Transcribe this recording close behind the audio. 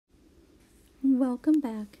Welcome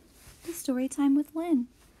back to Storytime with Lynn.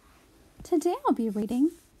 Today I'll be reading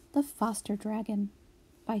The Foster Dragon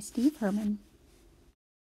by Steve Herman.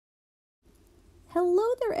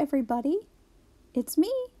 Hello there, everybody. It's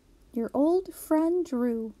me, your old friend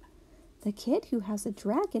Drew, the kid who has a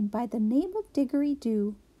dragon by the name of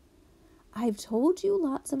Diggory-Doo. I've told you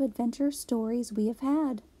lots of adventure stories we have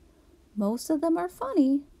had. Most of them are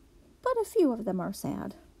funny, but a few of them are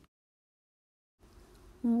sad.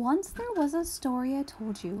 Once there was a story I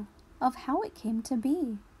told you of how it came to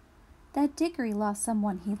be, that Diggory lost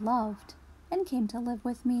someone he loved and came to live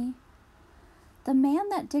with me. The man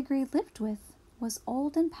that Diggory lived with was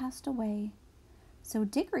old and passed away, so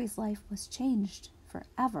Diggory's life was changed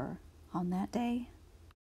forever on that day.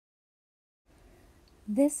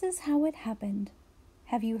 This is how it happened.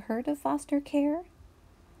 Have you heard of foster care?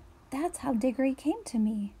 That's how Diggory came to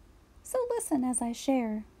me, so listen as I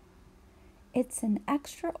share. It's an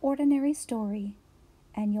extraordinary story,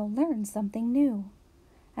 and you'll learn something new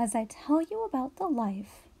as I tell you about the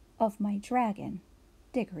life of my dragon,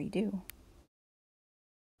 Diggory-Doo.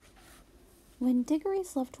 When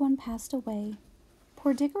Diggory's loved one passed away,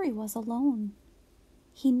 poor Diggory was alone.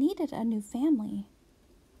 He needed a new family,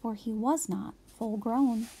 for he was not full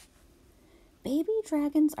grown. Baby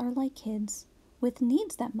dragons are like kids with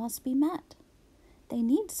needs that must be met. They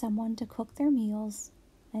need someone to cook their meals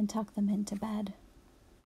and tuck them into bed.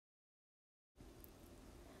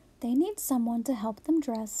 They need someone to help them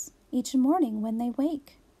dress each morning when they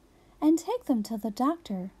wake, and take them to the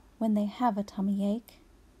doctor when they have a tummy ache.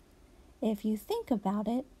 If you think about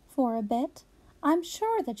it for a bit, I'm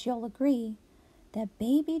sure that you'll agree that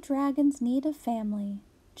baby dragons need a family,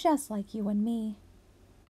 just like you and me.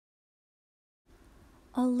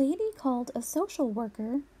 A lady called a social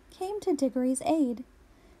worker came to Diggory's aid.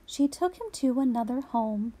 She took him to another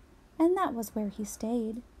home, and that was where he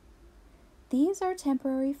stayed. These are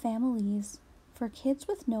temporary families for kids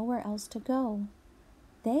with nowhere else to go.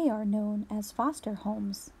 They are known as foster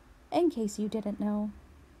homes, in case you didn't know.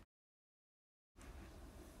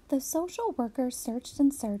 The social worker searched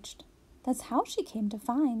and searched. That's how she came to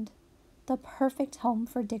find the perfect home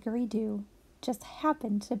for Diggory-Doo just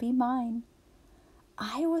happened to be mine.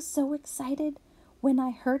 I was so excited when I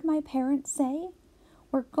heard my parents say,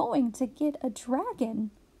 "We're going to get a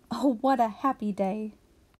dragon." Oh, what a happy day.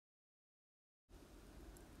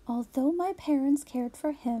 Although my parents cared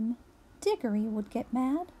for him, Diggory would get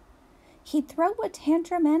mad. He'd throw a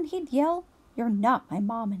tantrum and he'd yell, "You're not my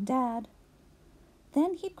mom and dad."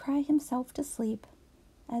 Then he'd cry himself to sleep,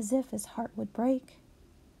 as if his heart would break.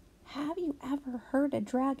 Have you ever heard a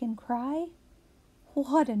dragon cry?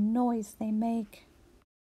 What a noise they make.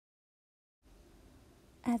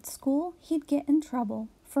 At school, he'd get in trouble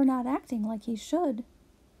for not acting like he should.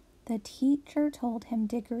 The teacher told him,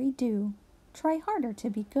 "Diggory-Doo, try harder to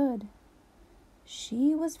be good."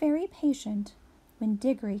 She was very patient when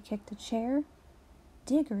Diggory kicked a chair.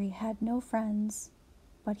 Diggory had no friends,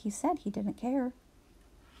 but he said he didn't care.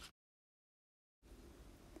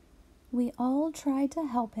 We all tried to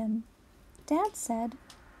help him. Dad said,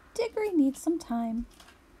 "Diggory needs some time.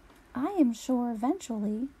 I am sure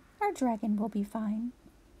eventually our dragon will be fine."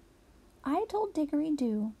 I told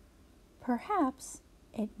Diggory-Doo, "Perhaps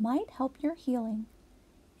it might help your healing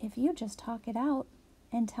if you just talk it out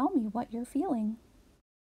and tell me what you're feeling."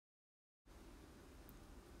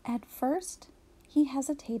 At first, he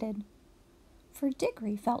hesitated, for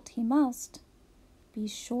Diggory felt he must be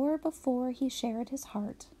sure before he shared his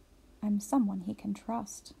heart I'm someone he can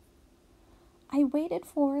trust. I waited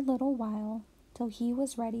for a little while till he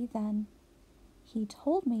was ready then. He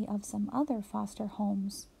told me of some other foster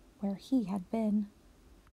homes where he had been.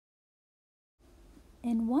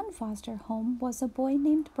 In one foster home was a boy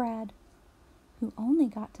named Brad, who only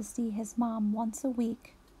got to see his mom once a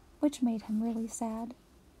week, which made him really sad.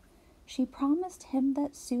 She promised him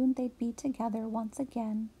that soon they'd be together once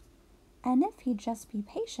again, and if he'd just be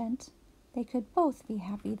patient, they could both be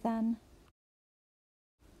happy then.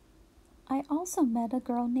 I also met a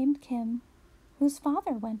girl named Kim, whose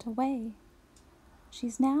father went away.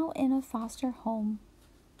 She's now in a foster home,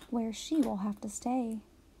 where she will have to stay.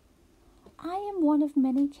 I am one of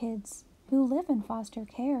many kids who live in foster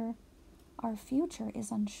care. Our future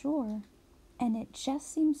is unsure, and it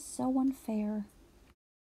just seems so unfair.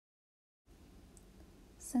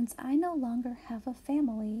 Since I no longer have a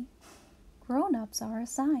family, grown-ups are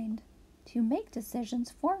assigned to make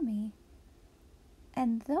decisions for me.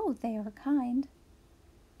 And though they are kind,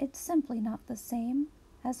 it's simply not the same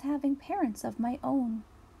as having parents of my own.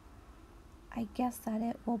 I guess that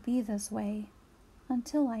it will be this way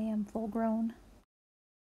until I am full grown.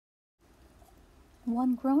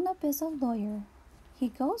 One grown-up is a lawyer He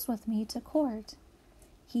goes with me to court.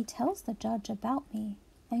 He tells the judge about me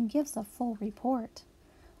and gives a full report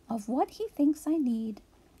of what he thinks I need,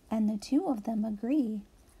 and the two of them agree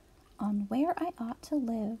on where I ought to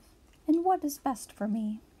live and what is best for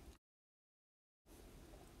me.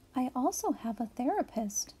 I also have a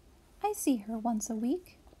therapist. I see her once a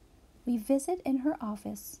week. We visit in her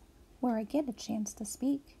office, where I get a chance to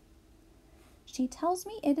speak. She tells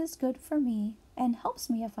me it is good for me and helps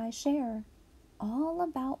me if I share all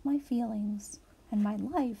about my feelings and my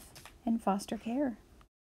life in foster care.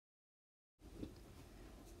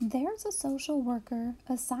 There's a social worker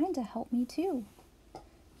assigned to help me too.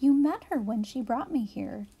 You met her when she brought me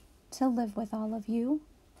here to live with all of you.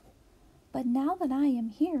 But now that I am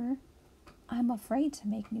here, I'm afraid to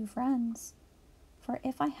make new friends. For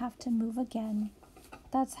if I have to move again,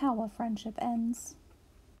 that's how a friendship ends.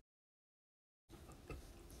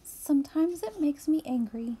 Sometimes it makes me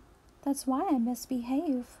angry. That's why I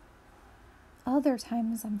misbehave. Other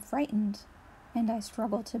times I'm frightened and I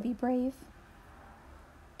struggle to be brave.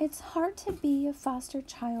 It's hard to be a foster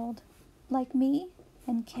child like me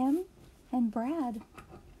and Kim and Brad.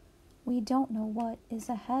 We don't know what is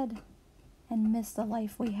ahead and miss the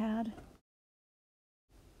life we had.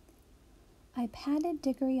 I patted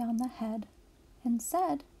Diggory on the head and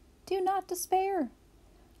said, "Do not despair.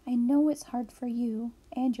 I know it's hard for you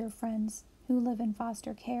and your friends who live in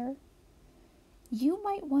foster care. You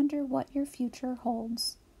might wonder what your future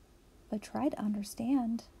holds, but try to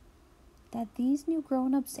understand that these new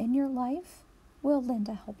grown-ups in your life will lend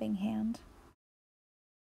a helping hand."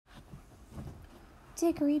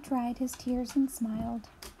 Diggory dried his tears and smiled.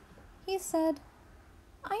 He said,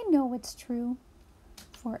 "I know it's true,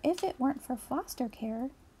 for if it weren't for foster care,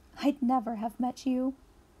 I'd never have met you.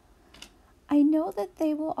 I know that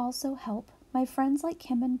they will also help my friends like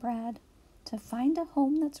Kim and Brad to find a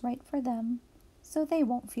home that's right for them, so they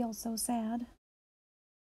won't feel so sad."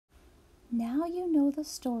 Now you know the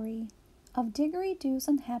story of Diggory Doo's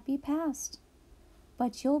unhappy past,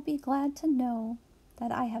 but you'll be glad to know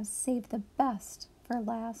that I have saved the best for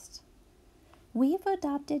last. We've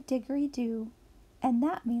adopted Diggory Doo, and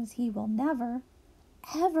that means he will never,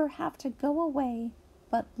 ever have to go away,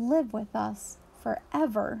 but live with us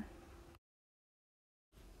forever.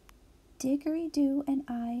 Diggory Doo and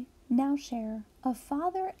I now share a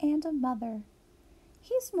father and a mother.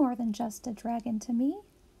 He's more than just a dragon to me,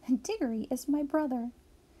 and Diggory is my brother.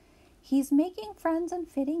 He's making friends and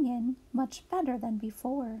fitting in much better than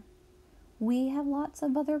before. We have lots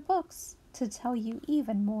of other books to tell you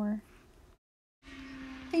even more.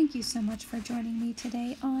 Thank you so much for joining me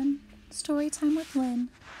today on Storytime with Lynn,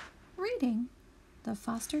 reading The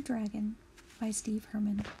Foster Dragon by Steve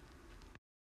Herman.